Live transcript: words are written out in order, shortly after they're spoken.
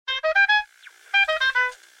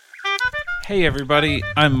Hey everybody,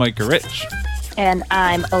 I'm Micah Rich. And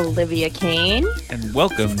I'm Olivia Kane. And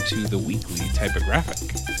welcome to the Weekly Typographic,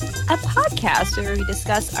 a podcast where we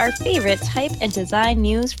discuss our favorite type and design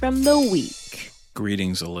news from the week.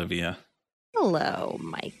 Greetings, Olivia. Hello,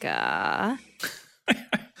 Micah.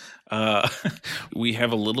 We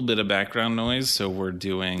have a little bit of background noise, so we're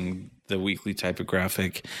doing the Weekly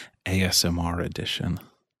Typographic ASMR edition.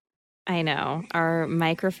 I know. Our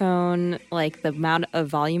microphone, like the amount of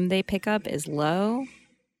volume they pick up is low,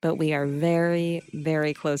 but we are very,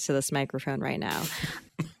 very close to this microphone right now.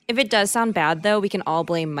 If it does sound bad, though, we can all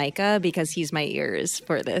blame Micah because he's my ears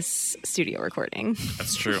for this studio recording.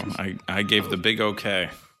 That's true. I gave the big okay.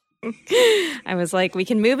 I was like, we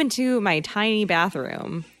can move into my tiny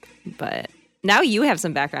bathroom, but now you have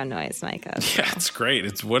some background noise, Micah. So. Yeah, it's great.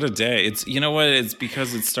 It's what a day. It's, you know what? It's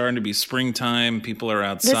because it's starting to be springtime. People are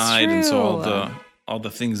outside, and so all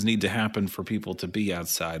the things need to happen for people to be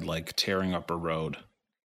outside, like tearing up a road.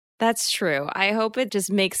 That's true. I hope it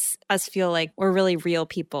just makes us feel like we're really real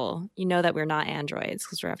people. You know that we're not androids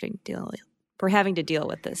because we're having to deal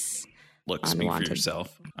with this. Look, speak for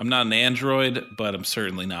yourself. I'm not an android, but I'm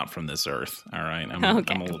certainly not from this earth. All right, I'm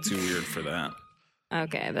a little too weird for that.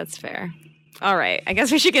 Okay, that's fair. All right, I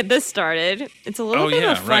guess we should get this started. It's a little bit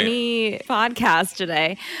of a funny podcast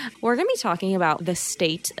today. We're going to be talking about the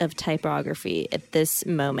state of typography at this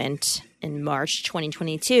moment in March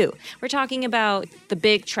 2022. We're talking about the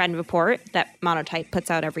big trend report that Monotype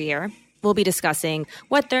puts out every year. We'll be discussing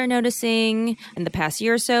what they're noticing in the past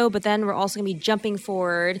year or so, but then we're also going to be jumping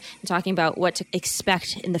forward and talking about what to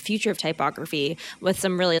expect in the future of typography with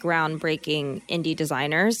some really groundbreaking indie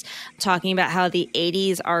designers, talking about how the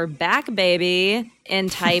 80s are back, baby, in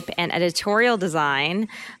type and editorial design.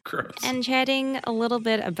 Gross. And chatting a little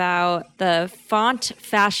bit about the Font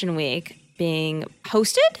Fashion Week being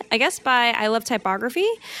hosted, I guess, by I Love Typography.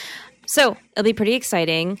 So it'll be pretty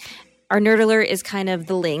exciting. Our nerd alert is kind of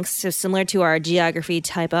the links, so similar to our geography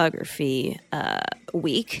typography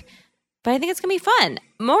week. But I think it's going to be fun.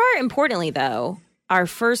 More importantly, though, our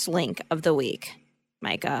first link of the week,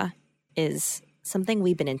 Micah, is something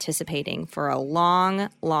we've been anticipating for a long,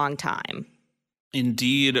 long time.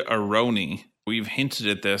 Indeed, Aroni. We've hinted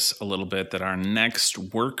at this a little bit, that our next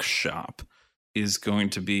workshop is going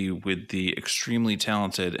to be with the extremely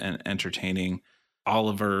talented and entertaining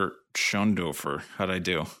Oliver Schondorfer. How'd I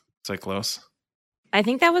do? Is that close? I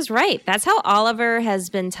think that was right. That's how Oliver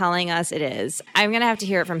has been telling us it is. I'm going to have to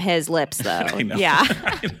hear it from his lips, though. I know. Yeah.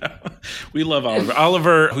 I know. We love Oliver.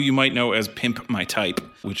 Oliver, who you might know as Pimp My Type,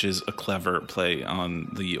 which is a clever play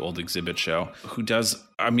on the old exhibit show, who does,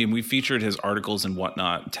 we featured his articles and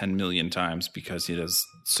whatnot 10 million times because he does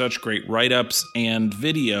such great write-ups and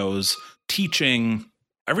videos teaching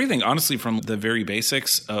everything, honestly, from the very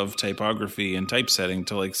basics of typography and typesetting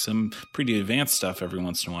to like some pretty advanced stuff every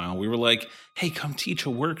once in a while. We were like, hey, come teach a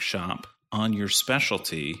workshop on your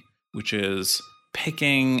specialty, which is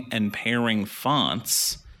picking and pairing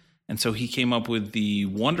fonts. And so he came up with the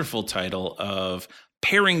wonderful title of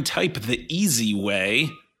Pairing Type the Easy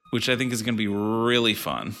Way, which I think is going to be really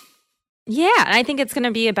fun. Yeah, and I think it's going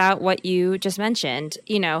to be about what you just mentioned.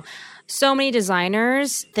 You know, so many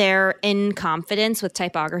designers, their in-confidence with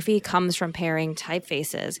typography comes from pairing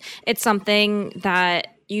typefaces. It's something that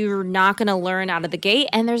you're not going to learn out of the gate,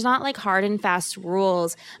 and there's not like hard and fast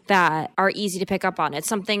rules that are easy to pick up on. It's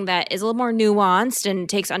something that is a little more nuanced and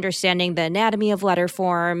takes understanding the anatomy of letter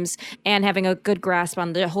forms and having a good grasp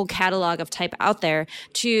on the whole catalog of type out there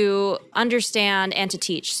to understand and to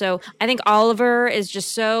teach. So I think Oliver is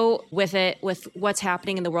just so with it, with what's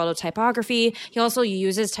happening in the world of typography. He also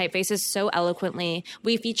uses typefaces so eloquently.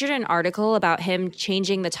 We featured an article about him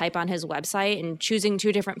changing the type on his website and choosing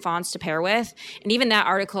 2 different fonts to pair with. And even that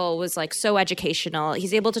article was like so educational.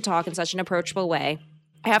 He's able to talk in such an approachable way.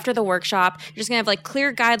 After the workshop, you're just going to have like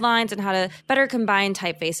clear guidelines on how to better combine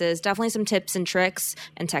typefaces, definitely some tips and tricks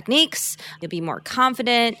and techniques. You'll be more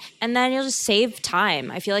confident, and then you'll just save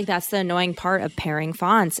time. I feel like that's the annoying part of pairing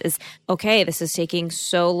fonts is, okay, this is taking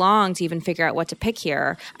so long to even figure out what to pick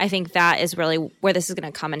here. I think that is really where this is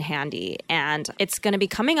going to come in handy, and it's going to be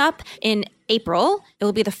coming up in April. It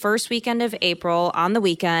will be the first weekend of April on the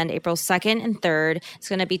weekend, April 2nd and 3rd. It's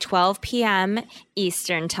going to be 12 p.m.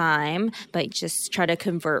 Eastern time, but just try to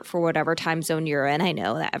convert for whatever time zone you're in. I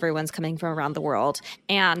know that everyone's coming from around the world.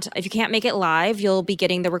 And if you can't make it live, you'll be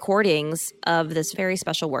getting the recordings of this very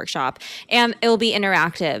special workshop. And it will be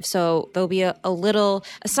interactive. So there'll be a little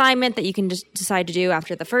assignment that you can just decide to do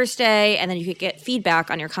after the first day, and then you could get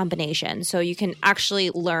feedback on your combination. So you can actually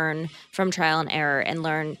learn from trial and error and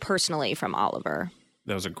learn personally from Oliver.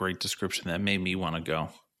 That was a great description that made me want to go,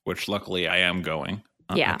 which luckily I am going.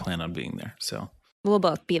 Yeah. I plan on being there. So we'll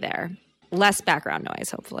both be there. Less background noise,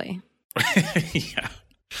 hopefully. yeah.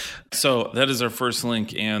 So that is our first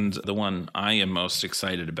link, and the one I am most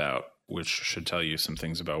excited about, which should tell you some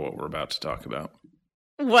things about what we're about to talk about.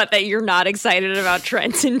 What, that you're not excited about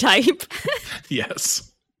trends in type? Yes.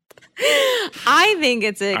 I think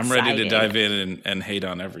it's exciting. I'm ready to dive in and hate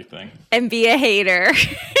on everything. And be a hater.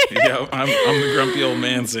 Yeah, I'm the grumpy old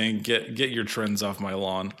man saying, get your trends off my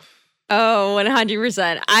lawn. Oh,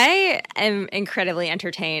 100%. I am incredibly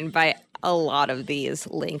entertained by a lot of these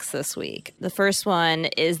links this week. The first one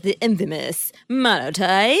is the infamous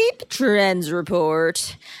Monotype Trends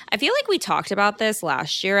Report. I feel like we talked about this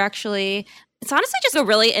last year, actually. It's honestly just a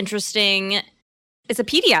really interesting... It's a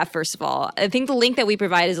PDF, first of all. I think the link that we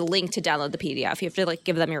provide is a link to download the PDF. You have to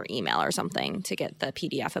give them your email or something to get the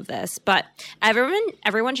PDF of this. But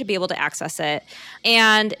everyone should be able to access it.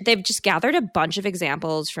 And they've just gathered a bunch of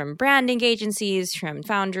examples from branding agencies, from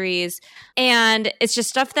foundries. And it's just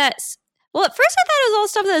stuff that's... Well, at first I thought it was all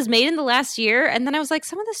stuff that was made in the last year. And then I was like,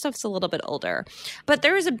 some of this stuff's a little bit older. But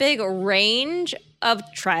there is a big range of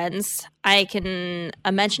trends. I can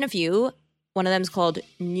mention a few. One of them is called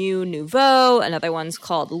New Nouveau. Another one's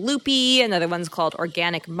called Loopy. Another one's called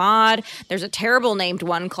Organic Mod. There's a terrible named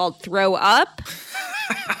one called Throw Up.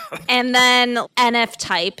 And then NF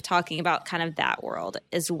Type, talking about kind of that world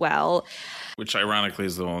as well. Which ironically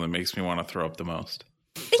is the one that makes me want to throw up the most.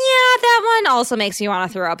 Yeah, that one also makes me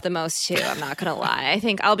want to throw up the most too. I'm not going to lie. I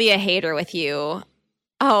think I'll be a hater with you.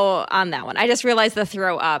 Oh, on that one. I just realized the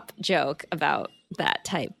throw up joke about that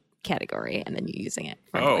type category and then you using it.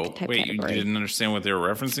 Wait, you didn't understand what they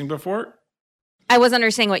were referencing before? I wasn't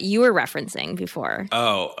understanding what you were referencing before.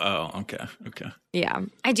 Oh, okay. Yeah.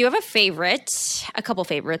 I do have a couple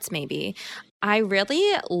favorites maybe. I really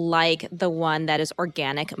like the one that is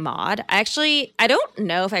Organic Mod. I don't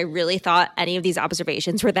know if I really thought any of these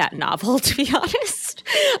observations were that novel, to be honest.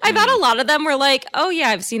 I thought a lot of them were like, oh yeah,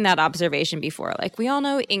 I've seen that observation before. Like we all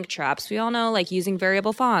know ink traps. We all know like using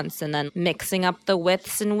variable fonts and then mixing up the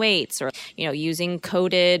widths and weights, or, using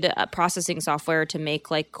coded processing software to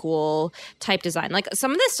make like cool type design. Like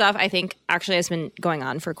some of this stuff I think actually has been going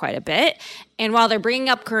on for quite a bit. And while they're bringing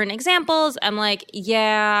up current examples, I'm like,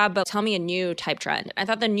 yeah, but tell me a new type trend. I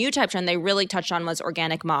thought the new type trend they really touched on was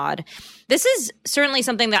Organic Mod. This is certainly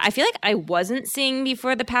something that I feel like I wasn't seeing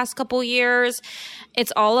before the past couple years.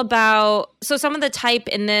 It's all about, so some of the type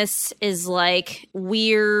in this is like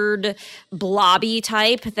weird blobby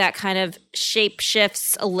type that kind of shape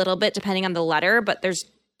shifts a little bit depending on the letter, but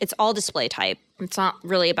it's all display type. It's not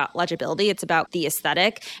really about legibility. It's about the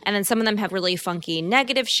aesthetic. And then some of them have really funky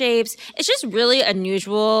negative shapes. It's just really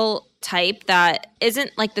unusual type that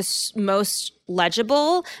isn't like the most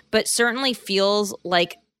legible, but certainly feels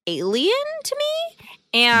like alien to me.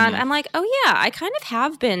 And I'm like, oh yeah, I kind of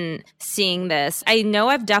have been seeing this. I know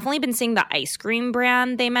I've definitely been seeing the ice cream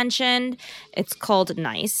brand they mentioned. It's called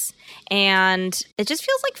Nice. And it just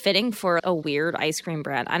feels like fitting for a weird ice cream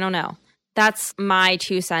brand. I don't know. That's my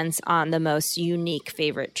 2 cents on the most unique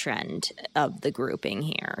favorite trend of the grouping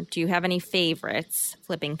here. Do you have any favorites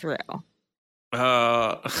flipping through?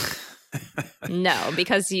 No,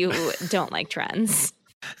 because you don't like trends.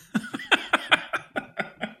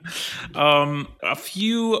 A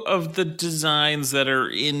few of the designs that are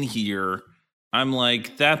in here, I'm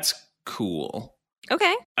like, that's cool.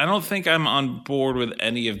 Okay. I don't think I'm on board with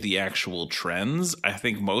any of the actual trends. I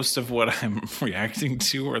think most of what I'm reacting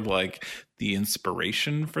to are like the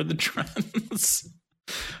inspiration for the trends.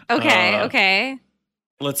 Okay.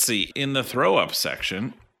 Let's see. In the throw up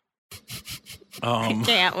section. I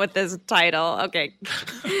can't with this title. Okay.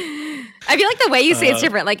 I feel like the way you say it's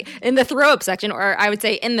different. Like in the throw up section, or I would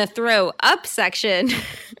say in the throw up section.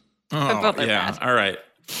 Oh, yeah. All right.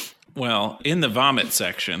 Well, in the vomit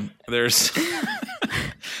section, there's...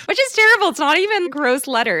 Which is terrible. It's not even gross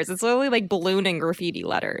letters. It's literally like balloon and graffiti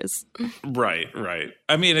letters. Right.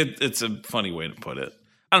 I mean, it's a funny way to put it.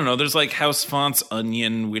 I don't know. There's like House Fonts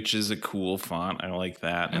Onion, which is a cool font. I like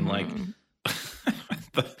that. And like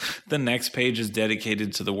the next page is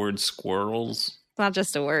dedicated to the word squirrels. It's not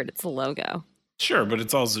just a word. It's a logo. Sure, but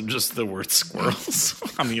it's also just the word squirrels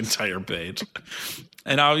on the entire page.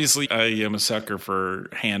 And obviously, I am a sucker for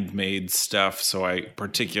handmade stuff, so I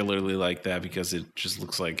particularly like that because it just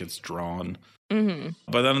looks like it's drawn. Mm-hmm.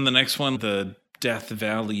 But then in the next one, the Death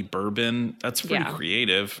Valley Bourbon, that's pretty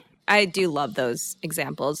creative. I do love those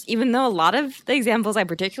examples, even though a lot of the examples I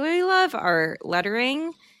particularly love are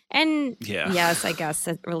lettering. And yes, I guess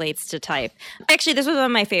it relates to type. Actually, this was one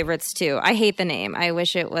of my favorites, too. I hate the name. I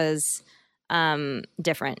wish it was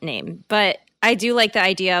different name. But I do like the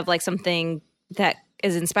idea of like something that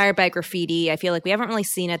is inspired by graffiti. I feel like we haven't really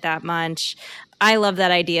seen it that much. I love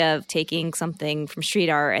that idea of taking something from street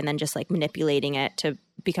art and then just like manipulating it to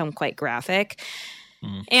become quite graphic.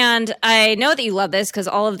 And I know that you love this because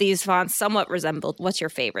all of these fonts somewhat resemble, what's your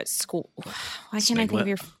favorite school? Why can't I think of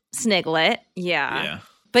your Sniglet? Yeah.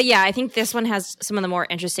 But yeah, I think this one has some of the more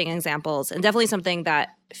interesting examples and definitely something that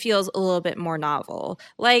feels a little bit more novel.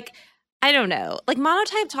 Like, I don't know, like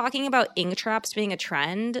Monotype talking about ink traps being a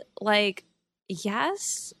trend, like,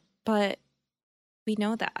 yes, but we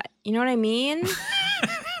know that. You know what I mean?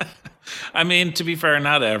 I mean, to be fair,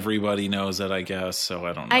 not everybody knows it, I guess, so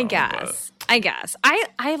I don't know. I guess.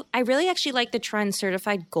 I really actually like the trend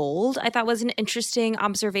certified gold. I thought was an interesting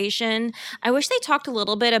observation. I wish they talked a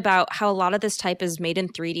little bit about how a lot of this type is made in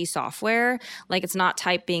 3D software. Like it's not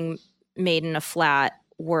type being made in a flat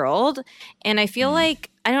world. And I feel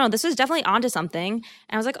like, I don't know, this was definitely onto something. And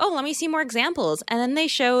I was like, oh, let me see more examples. And then they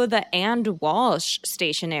show the And Walsh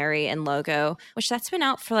stationery and logo, which that's been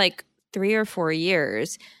out for like 3 or 4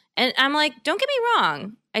 years. And I'm like, don't get me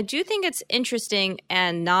wrong. I do think it's interesting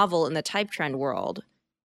and novel in the type trend world.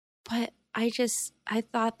 But I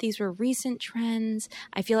thought these were recent trends.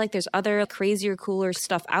 I feel like there's other crazier, cooler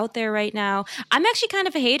stuff out there right now. I'm actually kind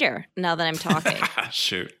of a hater now that I'm talking.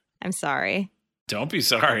 Shoot. I'm sorry. Don't be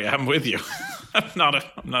sorry. I'm with you. I'm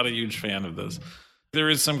not a huge fan of this. There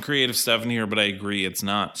is some creative stuff in here, but I agree. It's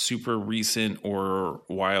not super recent or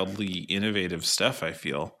wildly innovative stuff, I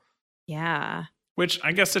feel. Yeah. Which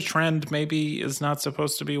I guess a trend maybe is not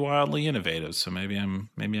supposed to be wildly innovative. So maybe I'm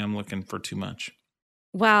looking for too much.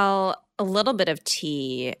 Well, a little bit of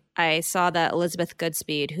tea. I saw that Elizabeth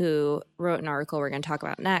Goodspeed, who wrote an article we're going to talk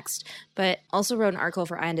about next, but also wrote an article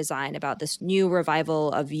for Ion Design about this new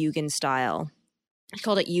revival of Jugend style. She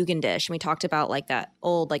called it Jugendish. And we talked about like that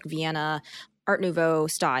old like Vienna Art Nouveau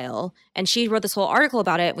style. And she wrote this whole article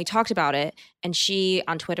about it. And we talked about it. And she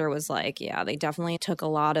on Twitter was like, yeah, they definitely took a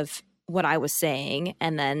lot of what I was saying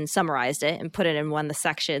and then summarized it and put it in one of the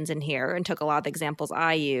sections in here and took a lot of the examples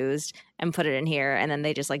I used and put it in here. And then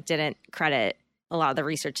they just like didn't credit a lot of the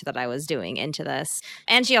research that I was doing into this.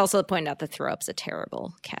 And she also pointed out that throw up's a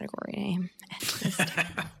terrible category name.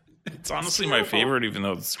 It's honestly my favorite, even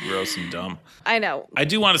though it's gross and dumb. I know. I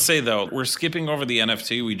do want to say, though, we're skipping over the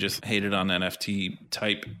NFT. We just hated on NFT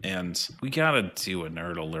type, and we got to do a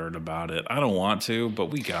nerd alert about it. I don't want to, but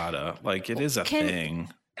we got to. Like, it is a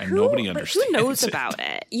thing. And nobody understands. Who knows about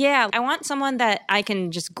it? Yeah, I want someone that I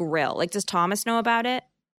can just grill. Like, does Thomas know about it?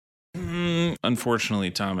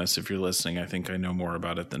 Unfortunately, Thomas, if you're listening, I think I know more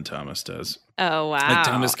about it than Thomas does. Oh, wow. Like,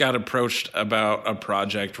 Thomas got approached about a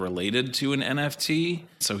project related to an NFT.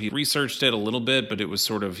 So he researched it a little bit, but it was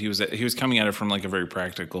sort of, he was coming at it from like a very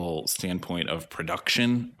practical standpoint of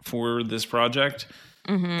production for this project.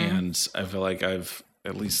 Mm-hmm. And I feel like I've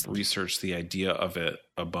at least researched the idea of it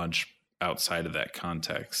a bunch outside of that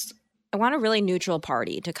context. I want a really neutral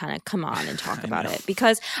party to kind of come on and talk about it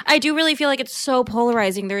because I do really feel like it's so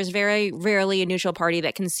polarizing. There is very rarely a neutral party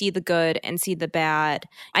that can see the good and see the bad.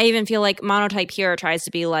 I even feel like Monotype here tries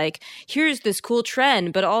to be like, here's this cool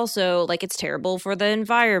trend, but also like it's terrible for the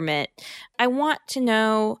environment. I want to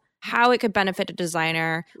know how it could benefit a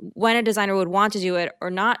designer, when a designer would want to do it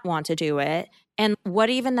or not want to do it, and what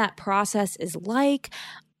even that process is like.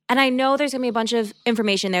 And I know there's going to be a bunch of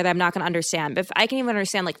information there that I'm not going to understand. But if I can even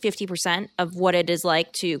understand like 50% of what it is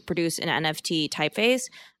like to produce an NFT typeface,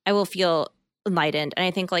 I will feel enlightened. And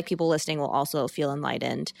I think like people listening will also feel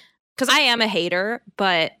enlightened. Because I am a hater,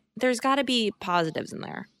 but there's got to be positives in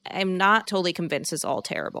there. I'm not totally convinced it's all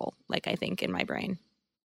terrible, like I think in my brain.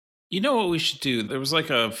 You know what we should do? There was like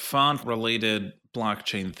a font-related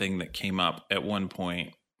blockchain thing that came up at one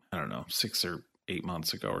point, I don't know, 6 or 8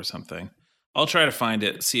 months ago or something. I'll try to find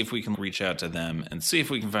it, see if we can reach out to them, and see if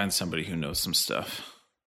we can find somebody who knows some stuff.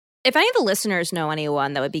 If any of the listeners know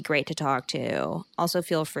anyone that would be great to talk to, also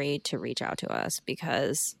feel free to reach out to us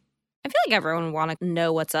because I feel like everyone would want to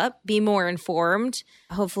know what's up, be more informed.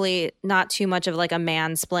 Hopefully not too much of like a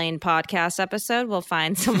mansplain podcast episode. We'll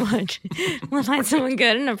find someone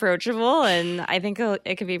good and approachable, and I think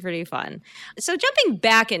it could be pretty fun. So jumping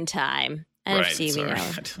back in time, NFT, we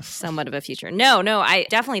know, somewhat of a future. No, I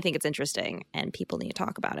definitely think it's interesting and people need to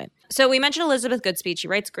talk about it. So we mentioned Elizabeth Goodspeed. She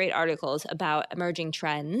writes great articles about emerging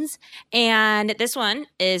trends. And this one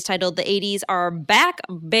is titled The 80s Are Back,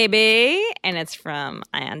 Baby. And it's from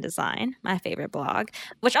Ion Design, my favorite blog,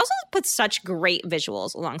 which also puts such great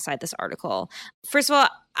visuals alongside this article. First of all,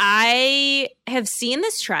 I have seen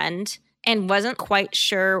this trend. and wasn't quite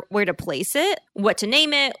sure where to place it, what to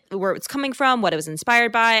name it, where it's coming from, what it was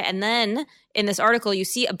inspired by. And then in this article, you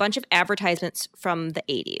see a bunch of advertisements from the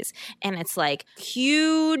 80s. And it's like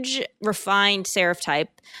huge refined serif type,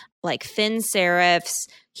 like thin serifs,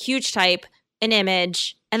 huge type, an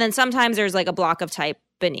image, and then sometimes there's like a block of type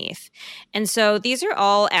beneath. And so these are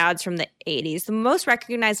all ads from the 80s. The most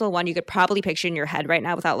recognizable one you could probably picture in your head right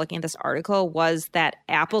now without looking at this article was that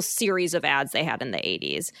Apple series of ads they had in the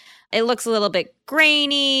 80s. It looks a little bit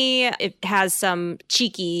grainy. It has some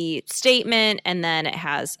cheeky statement, and then it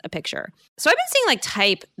has a picture. So I've been seeing like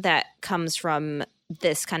type that comes from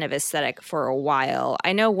this kind of aesthetic for a while.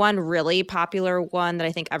 I know one really popular one that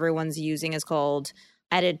I think everyone's using is called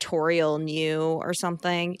Editorial New or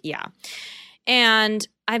something. Yeah. And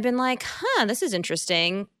I've been like, this is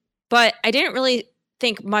interesting. But I didn't really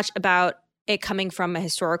think much about it coming from a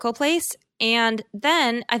historical place. And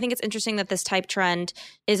then I think it's interesting that this type trend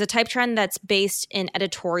is a type trend that's based in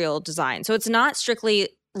editorial design. So it's not strictly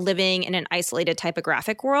living in an isolated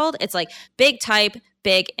typographic world. It's like big type,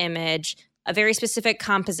 big image, a very specific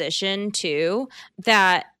composition too,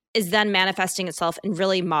 that is then manifesting itself in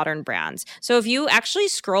really modern brands. So if you actually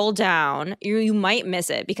scroll down, you might miss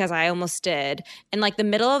it because I almost did. In like the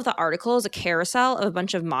middle of the article is a carousel of a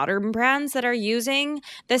bunch of modern brands that are using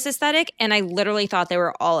this aesthetic. And I literally thought they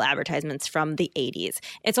were all advertisements from the 80s.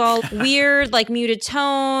 It's all weird, like muted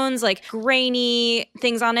tones, like grainy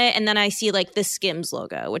things on it. And then I see like the Skims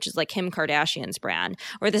logo, which is like Kim Kardashian's brand,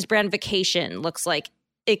 or this brand Vacation looks like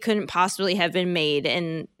it couldn't possibly have been made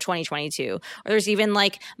in 2022. Or there's even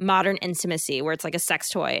like Modern Intimacy where it's like a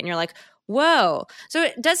sex toy and you're like, whoa. So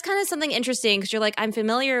it does kind of something interesting because you're like, I'm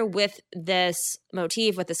familiar with this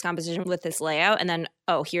motif, with this composition, with this layout. And then,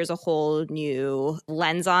 oh, here's a whole new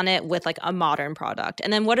lens on it with like a modern product.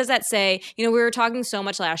 And then what does that say? You know, we were talking so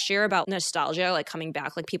much last year about nostalgia, like coming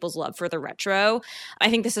back, like people's love for the retro. I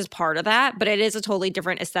think this is part of that, but it is a totally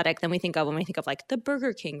different aesthetic than we think of when we think of like the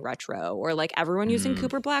Burger King retro or like everyone using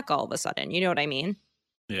Cooper Black all of a sudden. You know what I mean?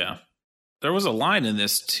 Yeah. There was a line in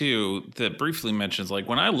this, too, that briefly mentions, like,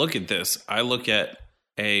 when I look at this, I look at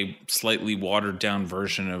a slightly watered-down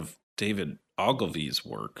version of David Ogilvy's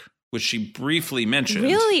work, which she briefly mentioned.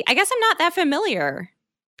 Really? I guess I'm not that familiar.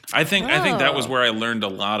 I think that was where I learned a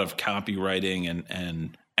lot of copywriting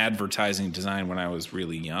and advertising design when I was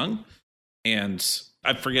really young. And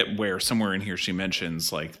I forget where, somewhere in here she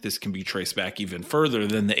mentions, like, this can be traced back even further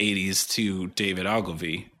than the 80s to David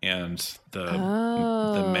Ogilvy and the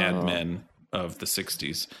Mad Men of the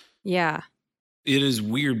 60s. Yeah. It is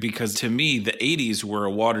weird because to me, the 80s were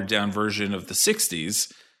a watered down version of the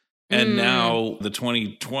 60s. And now the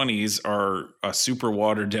 2020s are a super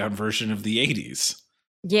watered down version of the 80s.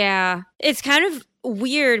 Yeah. It's kind of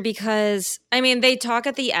weird because, I mean, they talk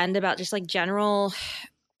at the end about just like general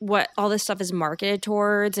what all this stuff is marketed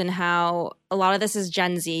towards and how a lot of this is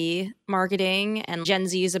Gen Z marketing and Gen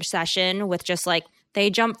Z's obsession with just like they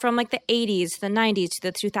jump from like the 80s to the 90s to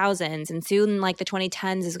the 2000s, and soon like the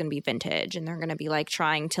 2010s is going to be vintage and they're going to be like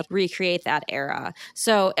trying to recreate that era.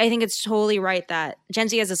 So I think it's totally right that Gen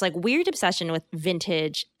Z has this like weird obsession with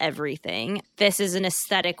vintage everything. This is an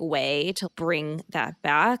aesthetic way to bring that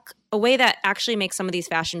back, a way that actually makes some of these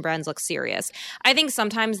fashion brands look serious. I think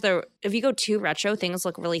sometimes if you go too retro, things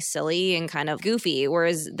look really silly and kind of goofy,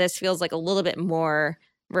 whereas this feels like a little bit more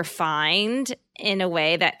refined in a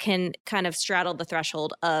way that can kind of straddle the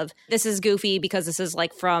threshold of this is goofy because this is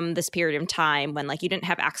like from this period of time when like you didn't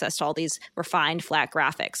have access to all these refined flat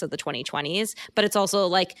graphics of the 2020s, but it's also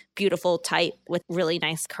like beautiful type with really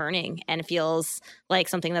nice kerning and feels like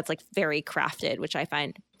something that's like very crafted, which I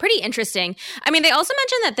find pretty interesting. I mean, they also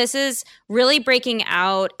mentioned that this is really breaking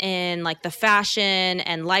out in like the fashion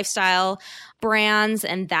and lifestyle brands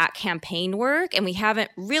and that campaign work. And we haven't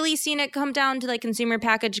really seen it come down to like consumer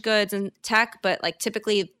packaged goods and tech, but like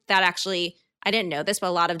typically that actually, I didn't know this, but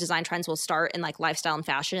a lot of design trends will start in like lifestyle and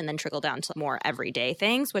fashion and then trickle down to more everyday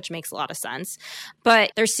things, which makes a lot of sense.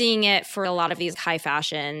 But they're seeing it for a lot of these high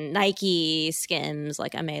fashion Nike, Skims,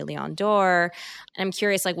 like Aimé Leon Dore. And I'm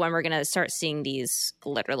curious like when we're going to start seeing these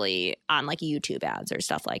literally on like YouTube ads or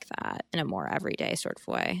stuff like that in a more everyday sort of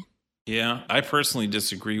way. Yeah, I personally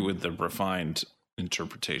disagree with the refined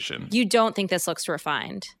interpretation. You don't think this looks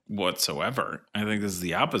refined? Whatsoever. I think this is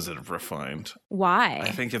the opposite of refined. Why?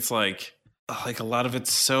 I think it's like a lot of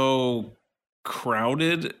it's so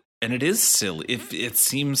crowded and it is silly. It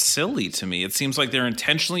seems silly to me. It seems like they're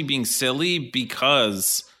intentionally being silly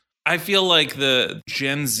because I feel like the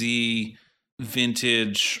Gen Z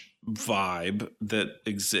vintage vibe that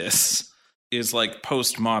exists is like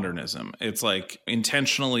postmodernism. It's like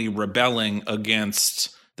intentionally rebelling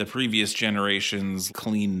against the previous generation's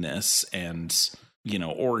cleanness and,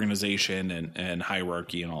 organization and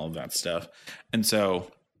hierarchy and all of that stuff. And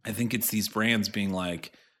so I think it's these brands being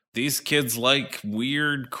like, these kids like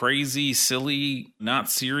weird, crazy, silly,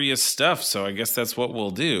 not serious stuff. So I guess that's what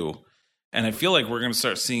we'll do. And I feel like we're going to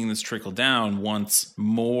start seeing this trickle down once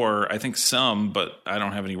more. I think some, but I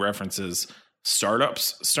don't have any references,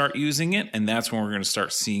 startups start using it. And that's when we're going to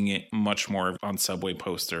start seeing it much more on Subway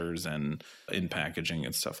posters and in packaging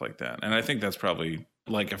and stuff like that. And I think that's probably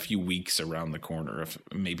like a few weeks around the corner, if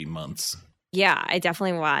maybe months. Yeah,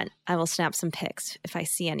 I will snap some pics if I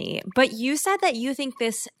see any. But you said that you think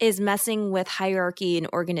this is messing with hierarchy and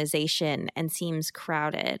organization and seems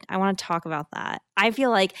crowded. I want to talk about that. I feel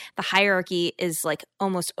like the hierarchy is like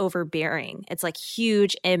almost overbearing. It's like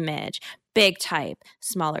huge image, big type,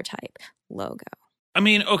 smaller type, logo. I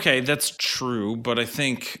mean, okay, that's true, but I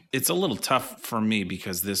think it's a little tough for me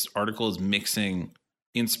because this article is mixing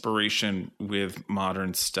inspiration with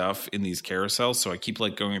modern stuff in these carousels. So I keep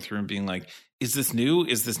like going through and being like, is this new?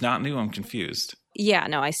 Is this not new? I'm confused. Yeah,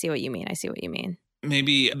 no, I see what you mean.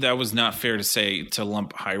 Maybe that was not fair to say to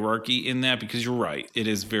lump hierarchy in that, because you're right. It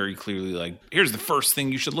is very clearly like, here's the first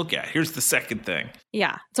thing you should look at. Here's the second thing.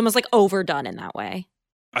 Yeah, it's almost like overdone in that way.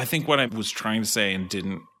 I think what I was trying to say and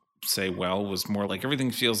didn't say well was more like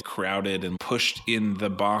everything feels crowded and pushed in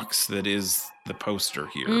the box that is the poster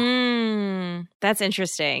here. That's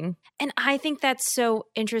interesting. And I think that's so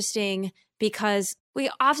interesting because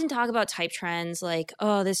we often talk about type trends like,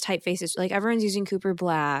 oh, this typeface is like everyone's using Cooper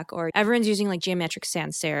Black or everyone's using like geometric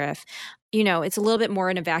sans serif. It's a little bit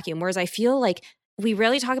more in a vacuum. Whereas I feel like we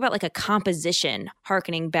rarely talk about like a composition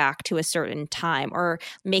harkening back to a certain time or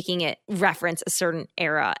making it reference a certain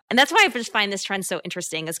era. And that's why I just find this trend so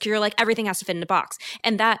interesting is because you're like, everything has to fit in a box.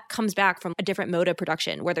 And that comes back from a different mode of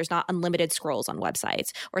production where there's not unlimited scrolls on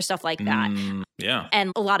websites or stuff like that. Yeah.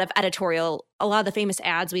 And a lot of the famous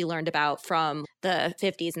ads we learned about from the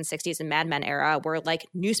 50s and 60s and Mad Men era were like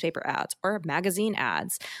newspaper ads or magazine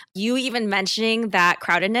ads. You even mentioning that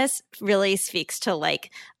crowdedness really speaks to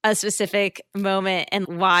like a specific moment and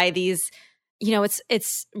why these,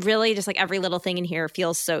 it's really just like every little thing in here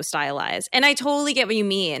feels so stylized. And I totally get what you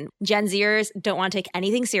mean. Gen Zers don't want to take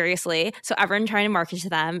anything seriously. So everyone trying to market to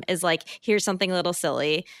them is like, here's something a little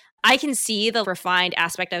silly. I can see the refined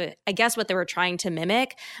aspect of, I guess, what they were trying to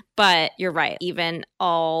mimic, but you're right. Even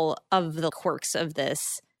all of the quirks of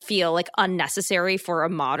this feel like unnecessary for a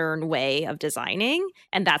modern way of designing.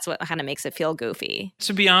 And that's what kind of makes it feel goofy.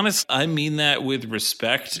 To be honest, I mean that with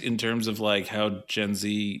respect in terms of like how Gen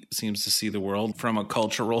Z seems to see the world from a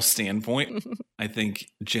cultural standpoint. I think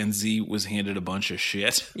Gen Z was handed a bunch of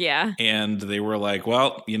shit. Yeah. And they were like,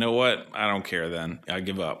 well, you know what? I don't care then. I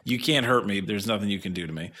give up. You can't hurt me. There's nothing you can do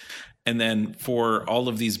to me. And then for all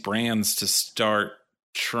of these brands to start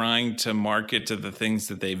trying to market to the things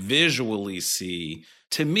that they visually see,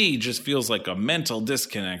 to me, just feels like a mental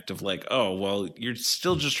disconnect of like, oh, well, you're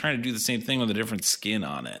still just trying to do the same thing with a different skin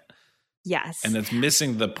on it. Yes. And it's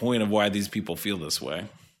missing the point of why these people feel this way.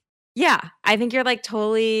 Yeah. I think you're like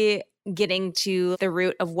totally getting to the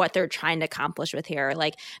root of what they're trying to accomplish with here.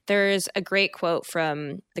 Like there's a great quote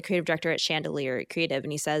from the creative director at Chandelier Creative,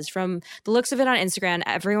 and he says, from the looks of it on Instagram,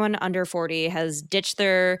 everyone under 40 has ditched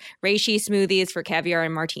their reishi smoothies for caviar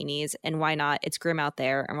and martinis, and why not? It's grim out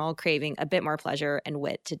there, and we're all craving a bit more pleasure and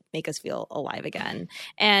wit to make us feel alive again.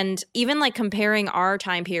 And even like comparing our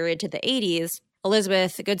time period to the 80s,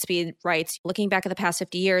 Elizabeth Goodspeed writes, looking back at the past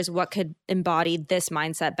 50 years, what could embody this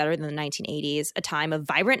mindset better than the 1980s? A time of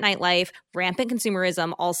vibrant nightlife, rampant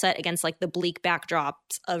consumerism, all set against like the bleak backdrops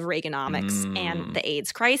of Reaganomics and the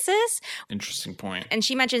AIDS crisis. Interesting point. And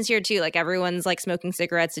she mentions here too, like everyone's like smoking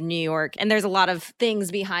cigarettes in New York. And there's a lot of things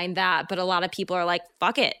behind that. But a lot of people are like,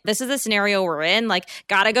 fuck it. This is the scenario we're in. Like,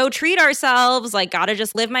 gotta go treat ourselves. Like, gotta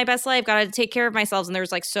just live my best life. Gotta take care of myself. And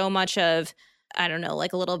there's like so much of, I don't know,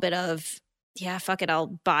 like a little bit of, yeah, fuck it,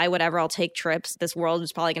 I'll buy whatever, I'll take trips. This world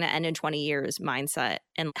is probably going to end in 20 years mindset,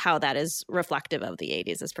 and how that is reflective of the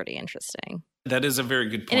 80s is pretty interesting. That is a very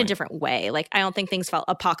good point. In a different way. Like, I don't think things felt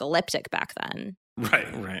apocalyptic back then.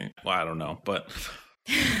 Right. Well, I don't know, but...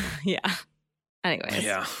 Yeah. Anyways,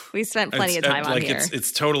 yeah. We spent plenty of time on here.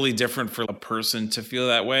 It's totally different for a person to feel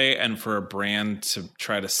that way and for a brand to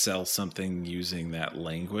try to sell something using that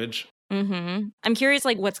language. Mm-hmm. I'm curious,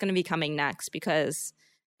 like, what's going to be coming next, because...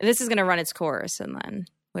 this is going to run its course, and then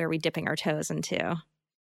where are we dipping our toes into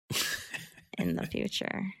in the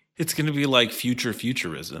future? It's going to be like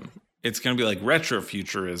futurism. It's going to be like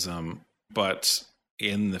retrofuturism, but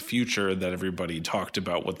in the future that everybody talked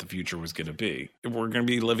about what the future was going to be. We're going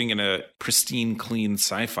to be living in a pristine, clean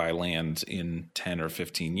sci-fi land in 10 or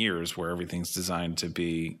 15 years where everything's designed to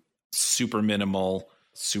be super minimal,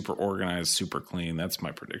 super organized, super clean. That's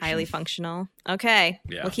my prediction. Highly functional. Okay.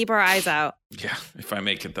 Yeah. We'll keep our eyes out. Yeah, if I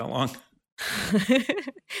make it that long.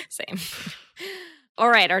 Same. All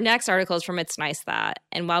right. Our next article is from It's Nice That.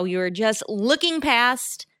 And while we were just looking back,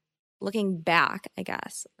 I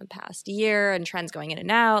guess, the past year and trends going in and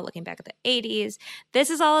out, looking back at the 80s, this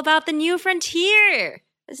is all about the new frontier.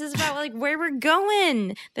 This is about like where we're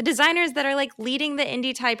going, the designers that are like leading the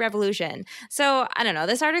indie type revolution. So I don't know.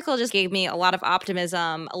 This article just gave me a lot of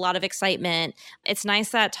optimism, a lot of excitement. It's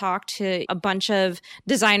nice that talked to a bunch of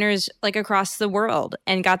designers like across the world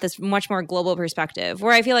and got this much more global perspective,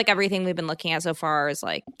 where I feel like everything we've been looking at so far is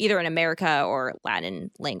like either in America or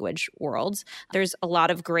Latin language worlds. There's a lot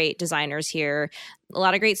of great designers here. A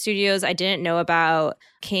lot of great studios I didn't know about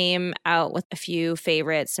came out with a few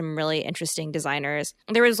favorites, some really interesting designers.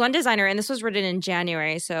 There was one designer, and this was written in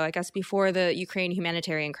January, so I guess before the Ukraine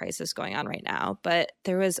humanitarian crisis going on right now, but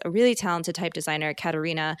there was a really talented type designer,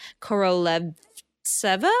 Katerina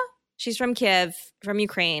Korolevtseva. She's from Kiev, from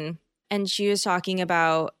Ukraine. And she was talking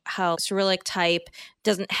about how Cyrillic type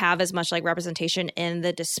doesn't have as much like representation in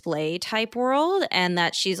the display type world, and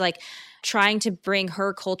that she's like trying to bring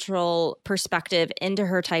her cultural perspective into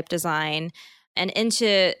her type design and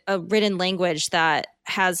into a written language that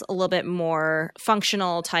has a little bit more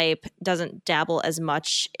functional type, doesn't dabble as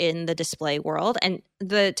much in the display world. And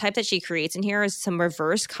the type that she creates in here is some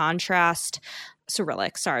reverse contrast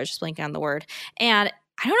Cyrillic. Sorry, I was just blanking on the word. And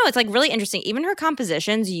I don't know, it's like really interesting. Even her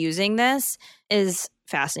compositions using this is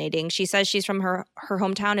fascinating. She says she's from her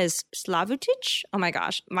hometown is Slavutich. Oh my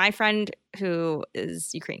gosh. My friend who is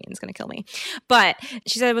Ukrainian is going to kill me. But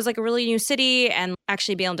she said it was like a really new city, and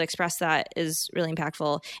actually being able to express that is really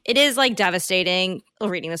impactful. It is like devastating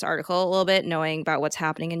reading this article a little bit, knowing about what's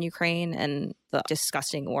happening in Ukraine and the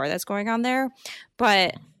disgusting war that's going on there.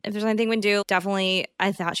 But if there's anything we can do, definitely,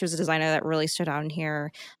 I thought she was a designer that really stood out in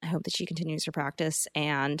here. I hope that she continues her practice.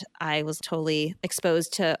 And I was totally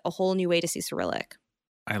exposed to a whole new way to see Cyrillic.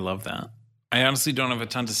 I love that. I honestly don't have a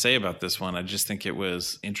ton to say about this one. I just think it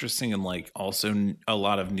was interesting and like also a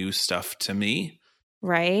lot of new stuff to me.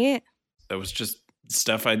 Right? That was just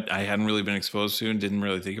stuff I hadn't really been exposed to and didn't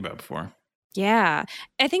really think about before. Yeah.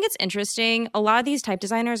 I think it's interesting. A lot of these type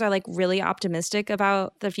designers are like really optimistic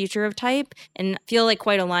about the future of type and feel like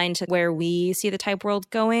quite aligned to where we see the type world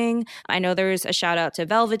going. I know there's a shout out to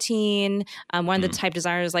Velveteen. One of the type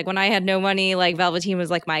designers, like when I had no money, like Velveteen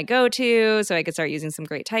was like my go-to, so I could start using some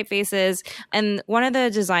great typefaces. And one of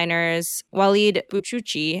the designers, Walid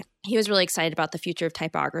Buchuchi, he was really excited about the future of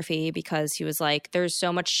typography because he was like, there's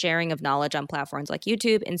so much sharing of knowledge on platforms like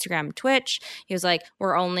YouTube, Instagram, Twitch. He was like,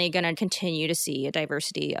 we're only going to continue to see a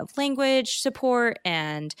diversity of language support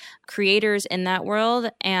and creators in that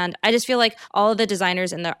world. And I just feel like all of the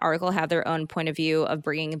designers in the article have their own point of view of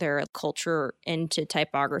bringing their culture into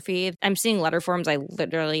typography. I'm seeing letter forms I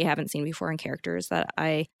literally haven't seen before and characters that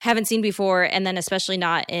I haven't seen before. And then especially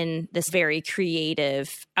not in this very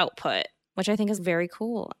creative output, which I think is very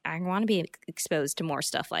cool. I want to be exposed to more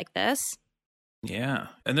stuff like this. Yeah.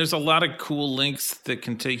 And there's a lot of cool links that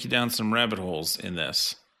can take you down some rabbit holes in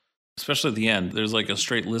this, especially at the end. There's like a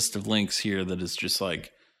straight list of links here that is just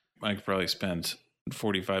like, I could probably spend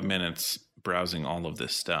 45 minutes browsing all of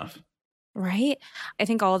this stuff. Right? I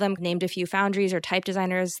think all of them named a few foundries or type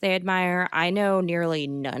designers they admire. I know nearly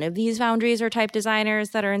none of these foundries or type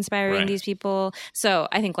designers that are inspiring these people. So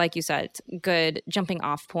I think, like you said, it's a good jumping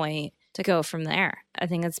off point to go from there. I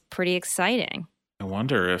think it's pretty exciting. I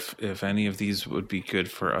wonder if any of these would be good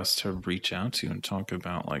for us to reach out to and talk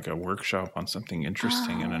about like a workshop on something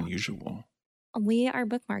interesting and unusual. We are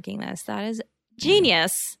bookmarking this. That is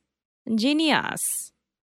genius. Genius.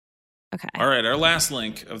 Okay. All right. Our last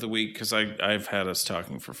link of the week, because I've had us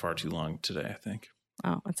talking for far too long today, I think.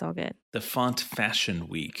 Oh, it's all good. The Font Fashion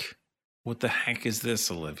Week. What the heck is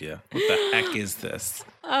this, Olivia? What the heck is this?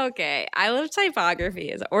 Okay. I Love Typography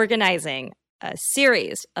is organizing a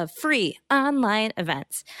series of free online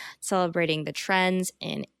events celebrating the trends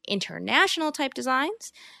in international type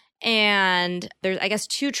designs. And there's, I guess,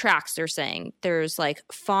 two tracks they're saying. There's like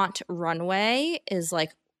Font Runway is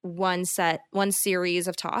like one series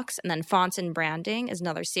of talks, and then Fonts and Branding is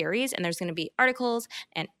another series, and there's going to be articles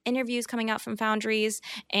and interviews coming out from foundries,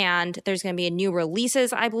 and there's going to be new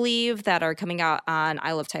releases, I believe, that are coming out on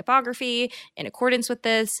I Love Typography in accordance with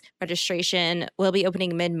this. Registration will be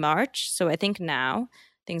opening mid-March, so I think now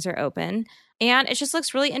things are open, and it just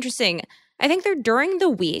looks really interesting. I think they're during the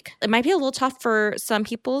week. It might be a little tough for some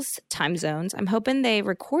people's time zones. I'm hoping they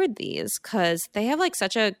record these because they have like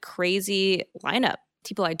such a crazy lineup.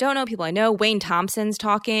 People I don't know, people I know. Wayne Thompson's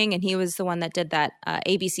talking, and he was the one that did that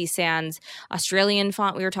ABC Sans Australian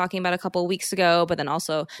font we were talking about a couple of weeks ago, but then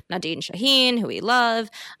also Nadine Shaheen, who we love,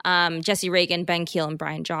 Jesse Reagan, Ben Keel, and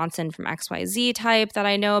Brian Johnson from XYZ Type that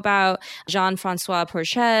I know about, Jean-Francois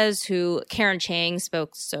Porchez, who Karen Chang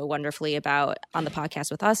spoke so wonderfully about on the podcast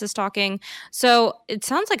with us, is talking. So it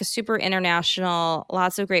sounds like a super international,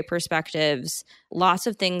 lots of great perspectives, lots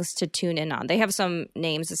of things to tune in on. They have some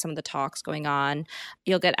names of some of the talks going on.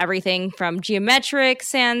 You'll get everything from geometric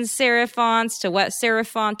sans serif fonts to wet serif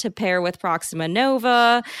font to pair with Proxima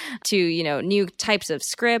Nova to, you know, new types of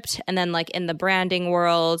script. And then like in the branding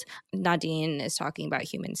world, Nadine is talking about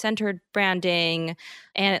human-centered branding.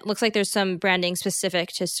 And it looks like there's some branding specific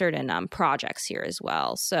to certain projects here as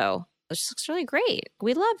well. So it just looks really great.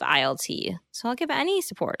 We love ILT. So I'll give any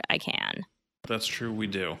support I can. That's true. We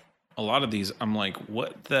do. A lot of these, I'm like,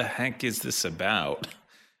 what the heck is this about?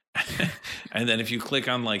 And then if you click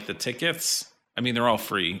on like the tickets, I mean, they're all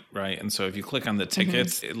free, right? And so if you click on the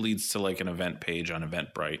tickets, it leads to like an event page on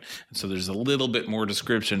Eventbrite. And so there's a little bit more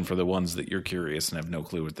description for the ones that you're curious and have no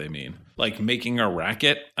clue what they mean. Like making a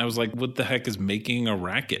racket. I was like, what the heck is making a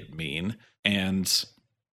racket mean? And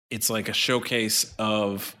it's like a showcase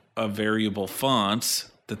of a variable font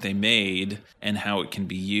that they made and how it can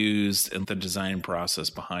be used and the design process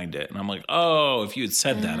behind it. And I'm like, oh, if you had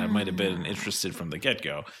said that, I might have been interested from the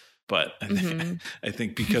get-go. But I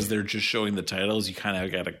think because they're just showing the titles, you kind of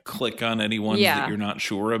got to click on any ones that you're not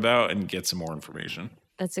sure about and get some more information.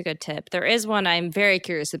 That's a good tip. There is one I'm very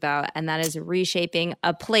curious about, and that is reshaping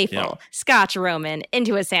a playful Scotch Roman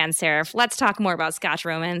into a sans serif. Let's talk more about Scotch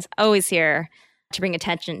Romans. Always here to bring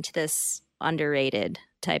attention to this underrated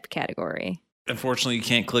type category. Unfortunately, you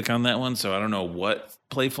can't click on that one, so I don't know what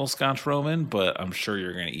playful Scotch Roman, but I'm sure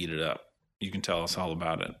you're going to eat it up. You can tell us all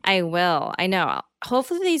about it. I will. I know.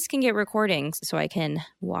 Hopefully these can get recordings so I can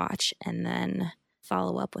watch and then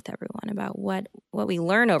follow up with everyone about what we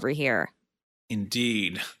learn over here.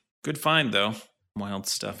 Indeed. Good find, though. Wild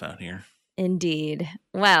stuff out here. Indeed.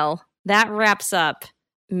 Well, that wraps up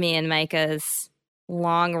me and Micah's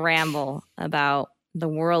long ramble about the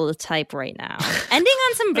world of type right now. Ending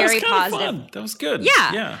on some very positive. Fun. That was good.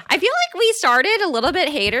 Yeah. I feel like we started a little bit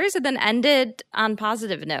haters and then ended on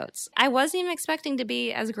positive notes. I wasn't even expecting to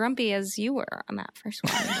be as grumpy as you were on that first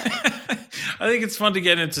one. I think it's fun to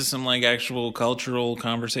get into some like actual cultural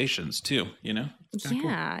conversations too, you know?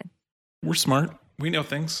 Yeah. Cool. We're smart. We know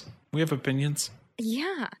things. We have opinions.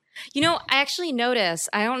 Yeah. You know, I actually noticed,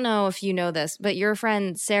 I don't know if you know this, but your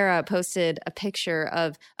friend Sarah posted a picture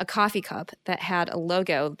of a coffee cup that had a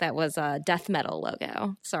logo that was a death metal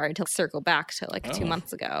logo. Sorry to circle back to like 2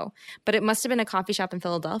 months ago, but it must have been a coffee shop in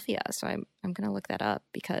Philadelphia. So I'm going to look that up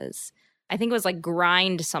because I think it was like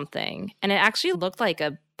grind something. And it actually looked like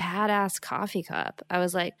a badass coffee cup. I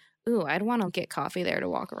was like, ooh, I'd want to get coffee there to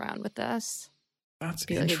walk around with this. That's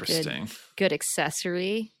interesting. Like a good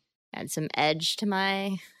accessory. Add some edge to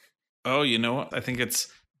my... Oh, you know what? I think it's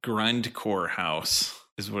Grindcore House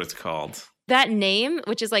is what it's called. That name,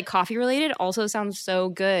 which is like coffee related, also sounds so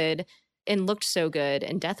good and looked so good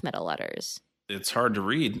in death metal letters. It's hard to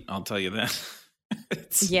read, I'll tell you that.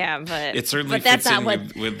 Yeah, but it certainly fits in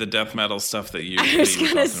with the death metal stuff that you. I was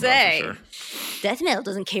gonna say, sure. Death metal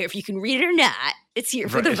doesn't care if you can read it or not. It's here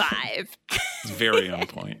for the vibe. It's very on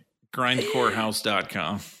point.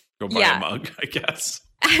 Grindcorehouse.com. Go buy a mug, I guess.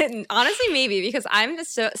 Honestly, maybe, because I'm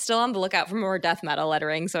still on the lookout for more death metal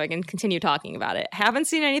lettering so I can continue talking about it. Haven't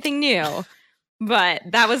seen anything new, but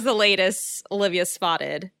that was the latest Olivia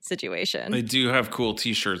spotted situation. They do have cool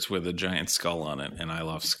t-shirts with a giant skull on it, and I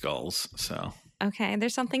love skulls, so. Okay,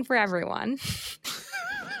 there's something for everyone.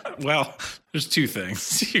 Well, there's two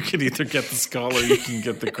things. You can either get the skull or you can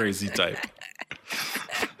get the crazy type.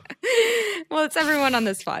 Well, it's everyone on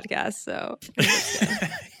this podcast, so.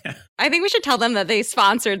 Yeah. I think we should tell them that they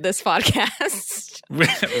sponsored this podcast.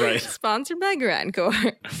 Right. Sponsored by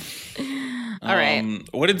Grindcore. All right.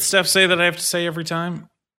 What did Steph say that I have to say every time?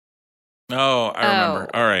 Oh, I remember.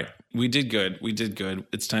 All right. We did good.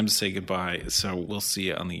 It's time to say goodbye, so we'll see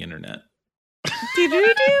you on the internet.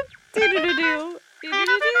 Do-do-do-do. Do-do-do-do.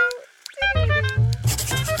 Do-do-do-do.